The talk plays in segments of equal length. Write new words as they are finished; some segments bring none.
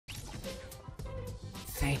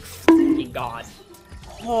thank fucking God.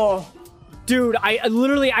 Oh, dude, I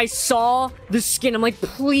literally, I saw the skin. I'm like,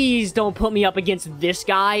 please don't put me up against this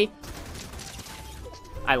guy.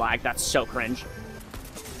 I lagged. That's so cringe.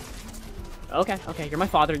 Okay, okay, you're my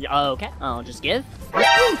father. Okay, I'll just give.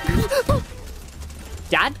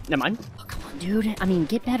 Dad? Never mind. Oh, come on, dude. I mean,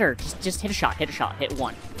 get better. Just hit a shot. Hit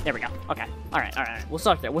one. There we go. Okay. All right. We'll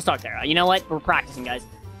start there. You know what? We're practicing, guys.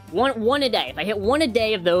 One a day. If I hit one a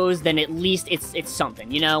day of those, then at least it's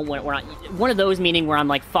something. You know, we're not one of those meaning where I'm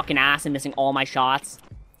like fucking ass and missing all my shots.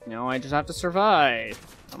 You know, I just have to survive.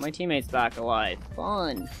 Got my teammates back to life.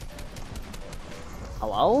 Fun.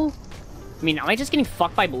 Hello? I mean, am I just getting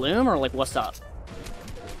fucked by Bloom or like what's up?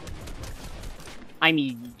 I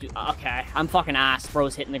mean, okay, I'm fucking ass.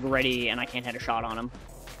 Bro's hitting the gritty and I can't hit a shot on him.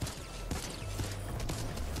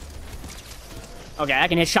 Okay, I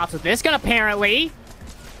can hit shots with this gun apparently.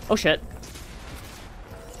 Oh shit.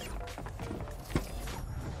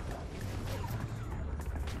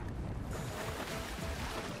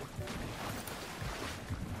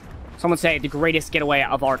 Someone say the greatest getaway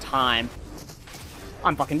of our time.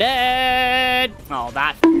 I'm fucking dead. Oh,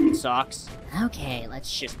 that sucks. Okay,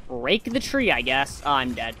 let's just break the tree, I guess. Oh,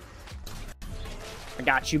 I'm dead. I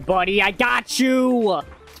got you, buddy. I got you.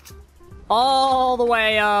 All the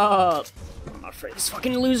way up. I'm not afraid of these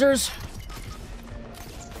fucking losers.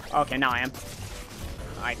 Okay, now I am.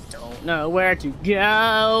 I don't know where to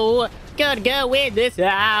go. Gotta go in this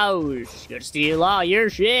house. Gotta steal all your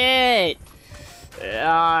shit.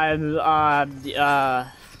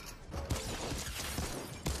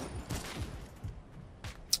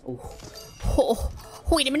 Oh,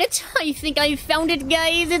 wait a minute. I think I found it,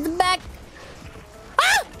 guys. It's back.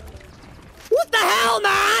 Ah! What the hell,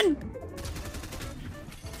 man?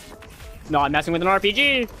 No, I'm messing with an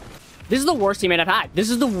RPG. This is the worst teammate I've had. This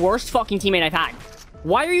is the worst fucking teammate I've had.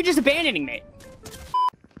 Why are you just abandoning me?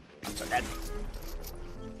 I'm so dead.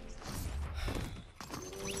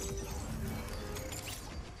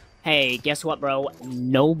 Hey, guess what, bro?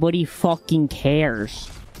 Nobody fucking cares.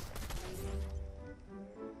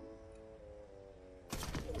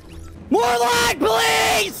 More lag,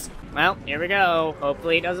 please! Well, here we go.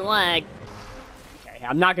 Hopefully it doesn't lag. Okay,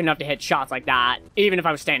 I'm not good enough to hit shots like that, even if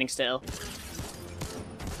I was standing still.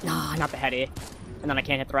 Ah, not the heady. And then I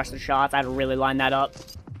can't hit the rest of the shots. I had to really line that up.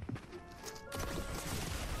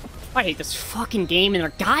 I hate this fucking game and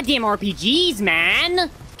their goddamn RPGs,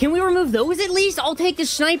 man! Can we remove those at least? I'll take the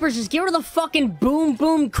snipers. Just get rid of the fucking Boom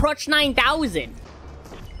Boom Crutch 9000.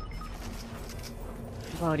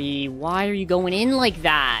 Buddy, why are you going in like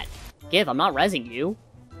that? Give, I'm not rezzing you.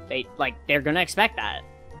 They're gonna expect that.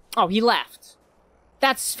 Oh, he left.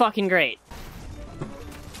 That's fucking great.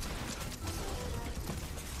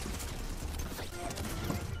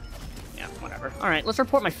 Yeah, whatever. Alright, let's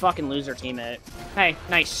report my fucking loser teammate. Hey,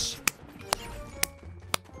 nice.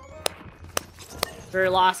 Very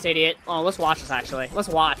lost, idiot. Oh, let's watch this, actually. Let's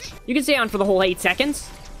watch. You can stay on for the whole 8 seconds.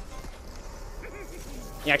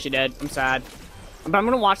 He actually did. I'm sad. But I'm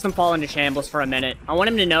gonna watch them fall into shambles for a minute. I want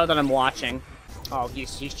him to know that I'm watching. Oh,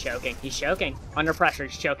 he's choking. He's choking. Under pressure.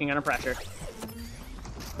 He's choking under pressure.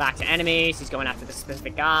 Back to enemies. He's going after the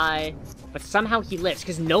specific guy. But somehow he lives,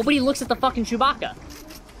 because nobody looks at the fucking Chewbacca.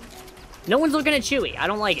 No one's looking at Chewie. I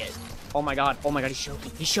don't like it. Oh my god. Oh my god, he's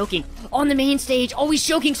choking. He's choking. On the main stage. Oh, he's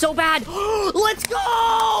choking so bad. Let's go!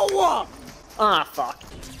 Ah, fuck.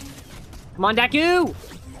 Come on, Deku!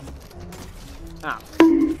 Ah.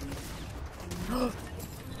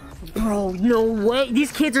 Bro, no way.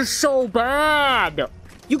 These kids are so bad.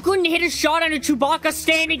 You couldn't hit a shot on a Chewbacca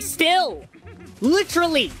standing still.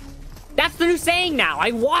 Literally. That's the new saying now.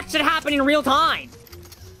 I watched it happen in real time.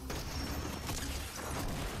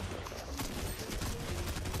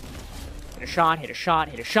 Hit a shot, hit a shot,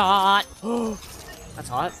 hit a shot. Oh, that's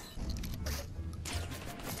hot.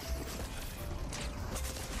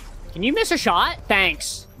 Can you miss a shot?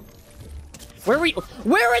 Thanks. Where were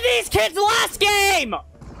these kids last game?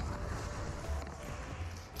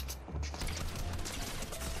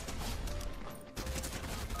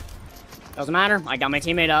 Doesn't matter. I got my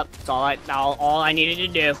teammate up. That's all I needed to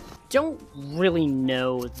do. Don't really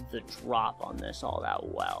know the drop on this all that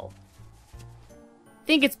well. I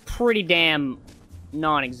think it's pretty damn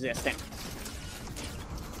non-existent.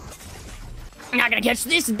 I'm not gonna catch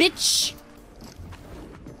this, bitch.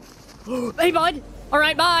 Hey, bud. All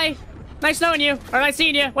right, bye. Nice knowing you. Or nice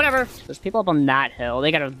seeing you. Whatever. There's people up on that hill.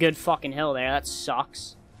 They got a good fucking hill there. That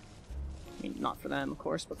sucks. I mean, not for them, of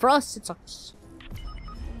course, but for us, it sucks.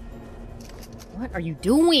 What are you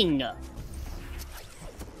doing?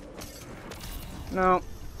 No.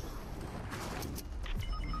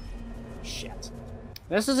 Shit.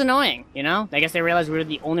 This is annoying, you know? I guess they realized we were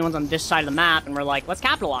the only ones on this side of the map, and we're like, let's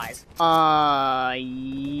capitalize. Yeah.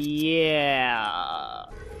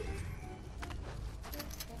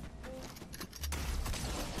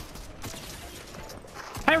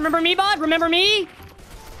 Hey, remember me, bud? Remember me?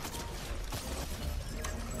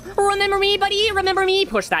 Remember me, buddy? Remember me?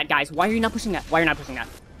 Push that, guys. Why are you not pushing that? Why are you not pushing that?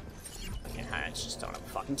 I just don't have a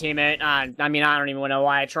fucking teammate. I mean, I don't even know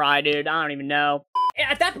why I tried, dude. I don't even know.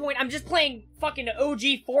 At that point, I'm just playing fucking OG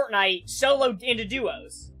Fortnite solo into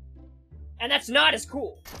duos. And that's not as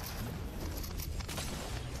cool.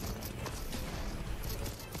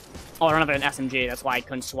 Oh, I don't have an SMG. That's why I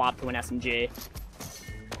couldn't swap to an SMG.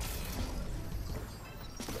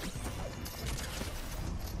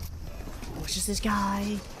 Which is this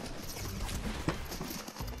guy?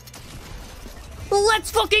 Let's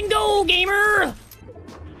fucking go, gamer!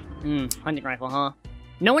 Hunting rifle, huh?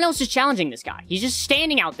 No one else is challenging this guy. He's just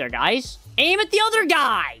standing out there, guys. Aim at the other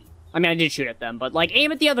guy! I mean, I did shoot at them, but, like,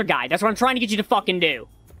 aim at the other guy. That's what I'm trying to get you to fucking do.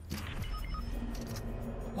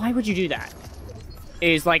 Why would you do that?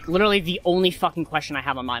 Is, like, literally the only fucking question I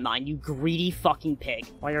have on my mind. You greedy fucking pig.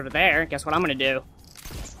 While you're over there, guess what I'm gonna do?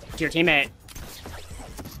 To your teammate.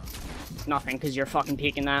 Nothing, because you're fucking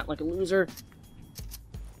peeking that like a loser.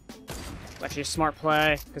 Actually a smart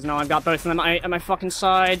play, because now I've got both of them at my fucking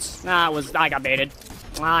sides. I got baited.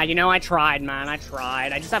 You know, I tried, man, I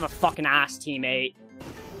tried. I just have a fucking ass teammate.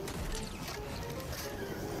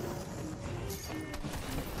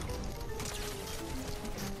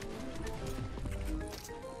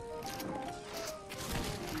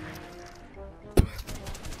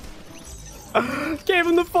 Gave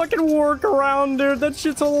him the fucking workaround, dude. That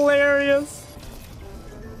shit's hilarious.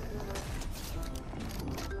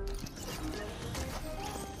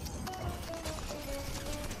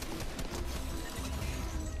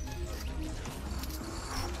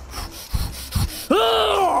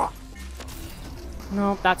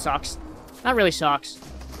 No, that sucks. That really sucks.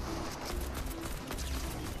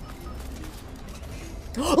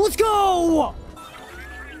 Let's go!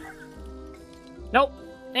 Nope.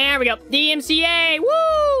 There we go. DMCA!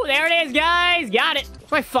 Woo! There it is, guys! Got it!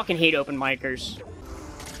 That's why I fucking hate open micers.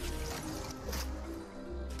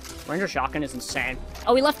 Ranger shotgun is insane.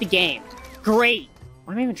 Oh, we left the game. Great!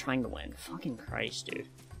 Why am I even trying to win? Fucking Christ, dude.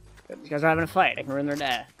 These guys are having a fight. I can ruin their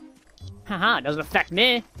day. Haha, it doesn't affect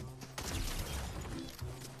me.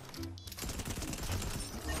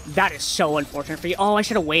 That is so unfortunate for you. Oh, I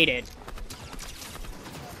should have waited.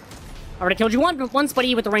 I already killed you once,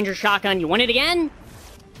 buddy, with the Ranger shotgun. You want it again?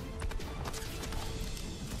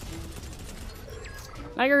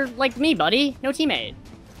 Now you're like me, buddy. No teammate.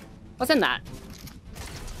 What's in that?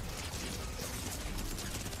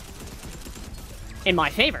 In my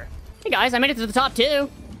favor. Hey, guys, I made it to the top,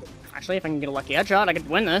 too. Actually, if I can get a lucky headshot, I could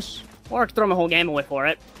win this. Or I could throw my whole game away for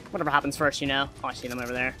it. Whatever happens first, you know. Oh, I see them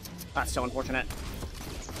over there. That's so unfortunate.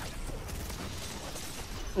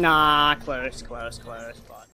 Nah, close, but...